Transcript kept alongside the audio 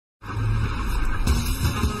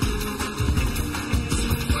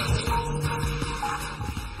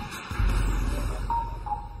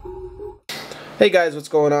Hey guys, what's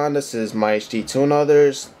going on? This is MyHD2 and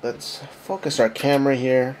others. Let's focus our camera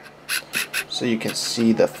here so you can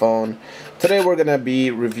see the phone. Today we're gonna be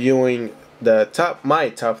reviewing my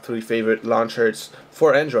top 3 favorite launchers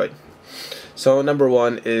for Android. So number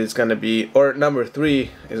 1 is gonna be, or number 3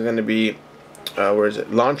 is gonna be, where is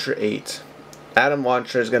it? Launcher 8. Atom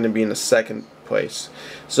Launcher is gonna be in the second place.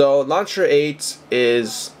 So Launcher 8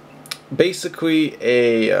 is basically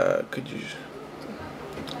a could you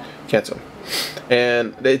cancel?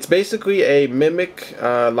 And it's basically a mimic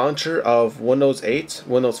launcher of Windows 8,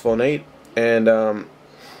 Windows Phone 8, and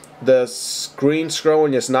the screen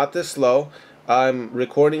scrolling is not this slow. I'm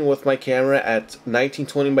recording with my camera at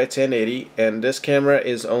 1920 by 1080, and this camera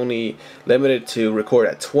is only limited to record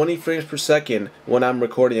at 20 frames per second when I'm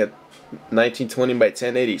recording at 1920 by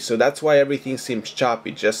 1080. So that's why everything seems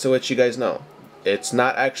choppy, just to let you guys know. It's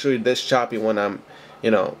not actually this choppy when I'm,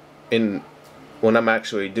 when I'm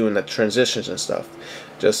actually doing the transitions and stuff,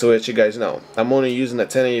 just so that you guys know. I'm only using the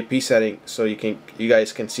 1080p setting so you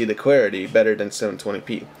guys can see the clarity better than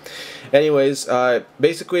 720p. Anyways,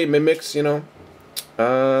 basically it mimics,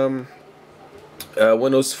 Windows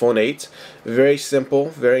Phone 8. Very simple,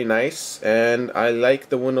 very nice, and I like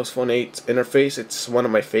the Windows Phone 8 interface. It's one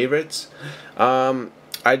of my favorites.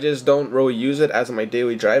 I just don't really use it as my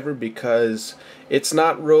daily driver because it's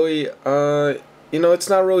not really it's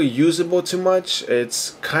not really usable too much.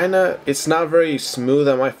 It's not very smooth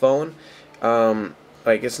on my phone.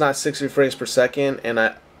 Like, it's not 60 frames per second, and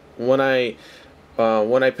when I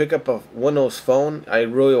pick up a Windows phone, I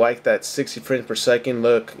really like that 60 frames per second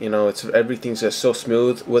look. Everything's just so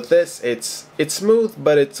smooth. With this, it's smooth,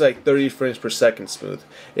 but it's like 30 frames per second smooth.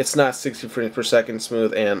 It's not 60 frames per second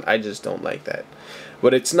smooth, and I just don't like that.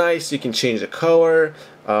 But it's nice. You can change the color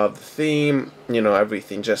of the theme,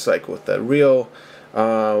 everything, just like with the real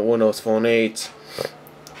Windows Phone 8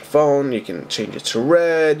 phone. You can change it to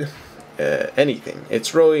red, anything.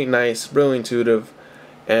 It's really nice, really intuitive,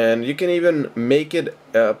 and you can even make it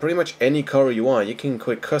pretty much any color you want. You can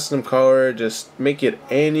click custom color, just make it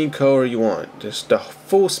any color you want, just the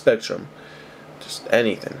full spectrum, just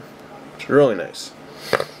anything. It's really nice.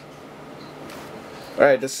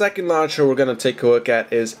 Alright, the second launcher we're going to take a look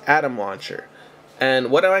at is Atom Launcher. And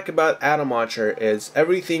what I like about Atom Launcher is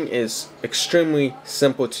everything is extremely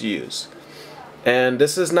simple to use. And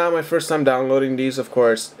this is not my first time downloading these, of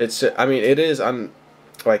course. It is on,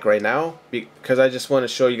 like, right now, because I just want to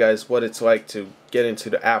show you guys what it's like to get into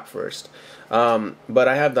the app first. But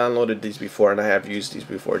I have downloaded these before, and I have used these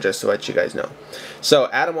before, just to let you guys know. So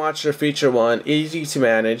Atom Launcher feature 1, easy to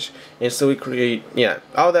manage, instantly create,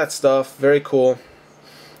 all that stuff, very cool.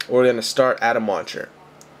 We're going to start Atom Launcher.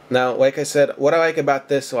 Now, like I said, what I like about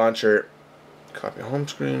this launcher, copy home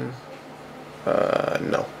screen,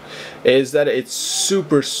 no, is that it's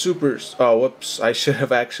super, oh, whoops, I should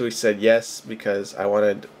have actually said yes, because I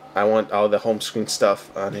want all the home screen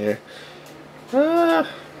stuff on here.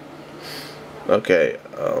 Okay,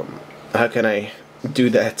 how can I do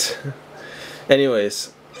that?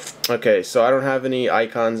 Anyways, okay, so I don't have any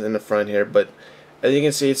icons in the front here, but as you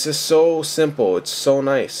can see, it's just so simple. It's so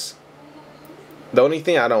nice. The only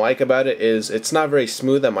thing I don't like about it is it's not very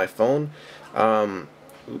smooth on my phone.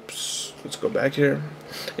 Oops, let's go back here.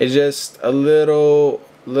 It's just a little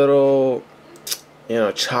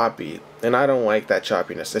choppy, and I don't like that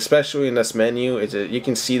choppiness, especially in this menu. You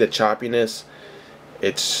can see the choppiness.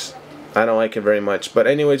 I don't like it very much. But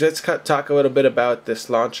anyways, let's talk a little bit about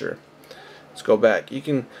this launcher. Let's go back. You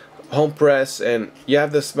can home press, and you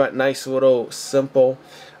have this nice little simple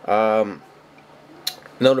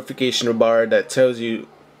notification bar that tells you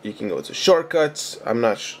can go to shortcuts. I'm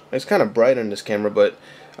not sure, it's kind of bright on this camera, but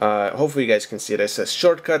hopefully you guys can see it. It says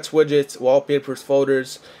shortcuts, widgets, wallpapers,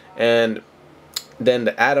 folders, and then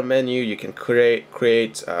the Atom menu. You can create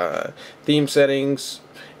theme settings,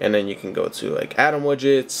 and then you can go to like Atom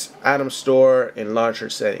widgets, Atom store, and launcher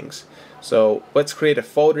settings. So let's create a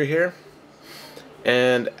folder here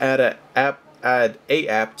and add a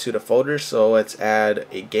app to the folder. So let's add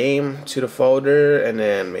a game to the folder, and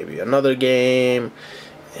then maybe another game,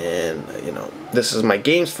 and this is my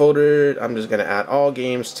games folder. I'm just gonna add all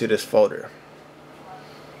games to this folder,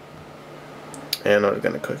 and I'm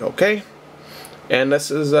gonna click OK, and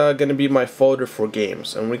this is gonna be my folder for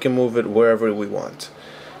games, and we can move it wherever we want.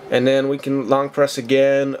 And then we can long press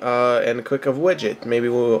again and click a widget. Maybe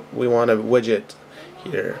we want a widget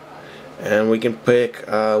here, and we can pick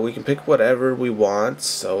whatever we want.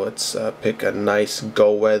 So let's pick a nice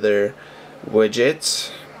Go Weather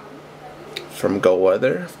widget from Go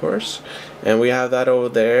Weather, of course, and we have that over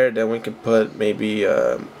there. Then we can put maybe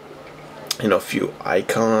a few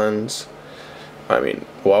icons,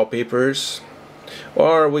 wallpapers,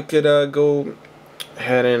 Or we could go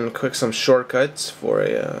ahead and click some shortcuts for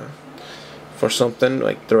a for something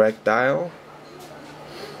like direct dial,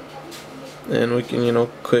 and we can, you know,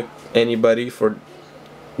 click anybody for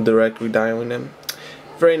directly dialing them.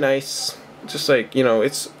 Very nice. Just like, you know,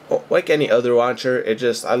 it's like any other launcher. It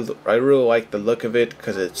just, I really like the look of it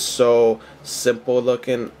because it's so simple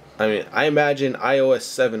looking. I mean, I imagine iOS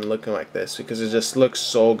 7 looking like this because it just looks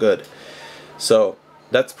so good. So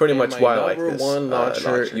that's pretty much why I like this one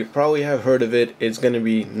launcher. You probably have heard of it. It's going to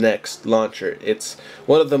be Next Launcher. It's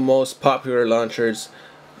one of the most popular launchers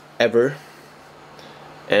ever,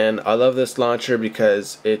 and I love this launcher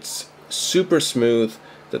because it's super smooth.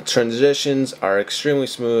 The transitions are extremely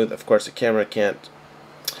smooth. Of course, the camera can't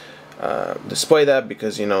display that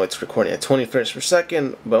because, you know, it's recording at 20 frames per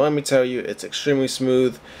second, but let me tell you, it's extremely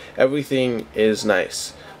smooth. Everything is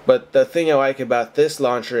nice. But the thing I like about this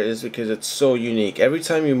launcher is because it's so unique. Every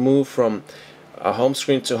time you move from home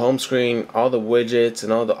screen to home screen, all the widgets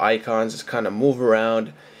and all the icons just kind of move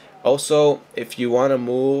around. Also, if you want to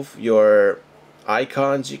move your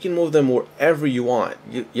icons, you can move them wherever you want.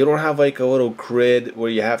 You don't have like a little grid where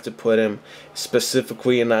you have to put them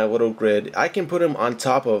specifically in that little grid. I can put them on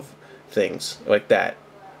top of things like that.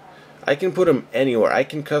 I can put them anywhere. I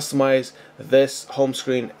can customize this home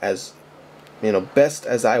screen as, you know, best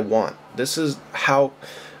as I want. This is how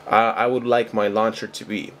I would like my launcher to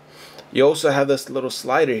be. You also have this little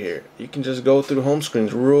slider here. You can just go through home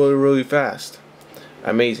screens really fast.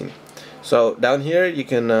 Amazing. So down here you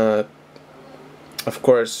can of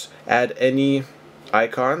course add any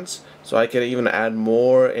icons. So I can even add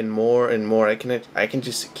more and more and more. I can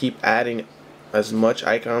just keep adding as much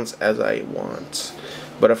icons as I want,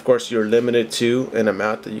 but of course you're limited to an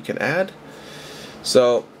amount that you can add.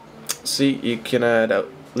 So see, you can add at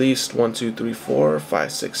least 1, 2, 3, 4,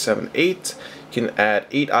 5, 6, 7, 8. You can add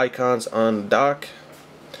 8 icons on the dock,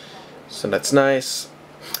 so that's nice.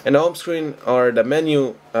 And the home screen, or the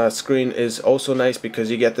menu screen, is also nice because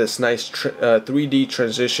you get this nice 3D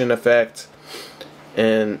transition effect,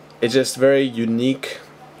 and it's just very unique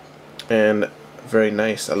and very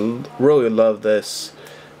nice. I really love this,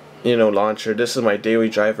 you know, launcher. This is my daily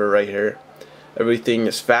driver right here. Everything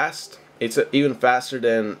is fast. It's even faster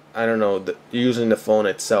than, I don't know, using the phone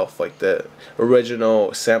itself, like the original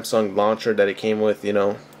Samsung launcher that it came with, you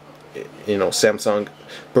know, Samsung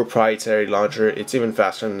proprietary launcher. It's even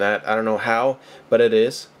faster than that. I don't know how, but it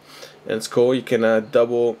is, and it's cool. You can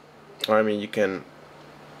you can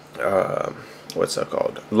what's that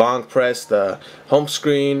called? Long press the home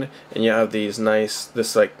screen, and you have this nice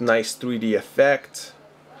 3D effect,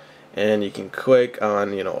 and you can click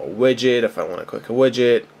on, you know, a widget if I want to click a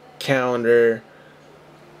widget, calendar,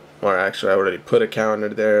 or actually I already put a calendar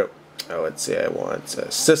there. Let's say I want a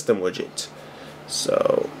system widget.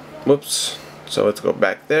 So whoops. So let's go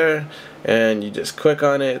back there, and you just click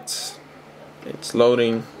on it. It's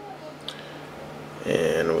loading,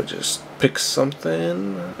 and we'll just pick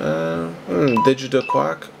something. Digital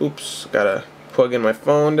clock. Oops, gotta plug in my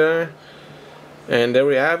phone there, and there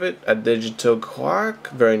we have it, a digital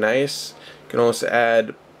clock. Very nice. You can also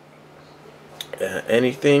add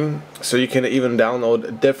anything, so you can even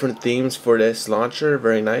download different themes for this launcher.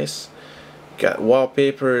 Very nice. Got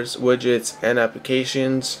wallpapers, widgets, and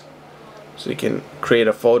applications, so you can create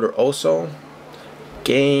a folder. Also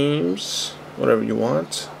games, whatever you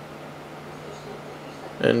want,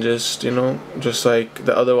 and just, you know, just like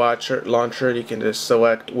the other launcher, you can just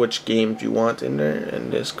select which games you want in there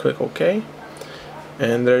and just click OK,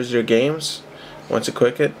 and there's your games. Once you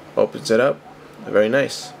click it, opens it up. Very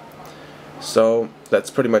nice. So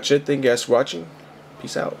that's pretty much it. Thank you guys for watching.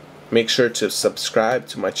 Peace out. Make sure to subscribe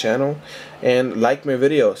to my channel and like my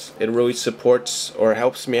videos. It really supports or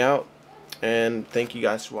helps me out. And thank you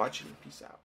guys for watching. Peace out.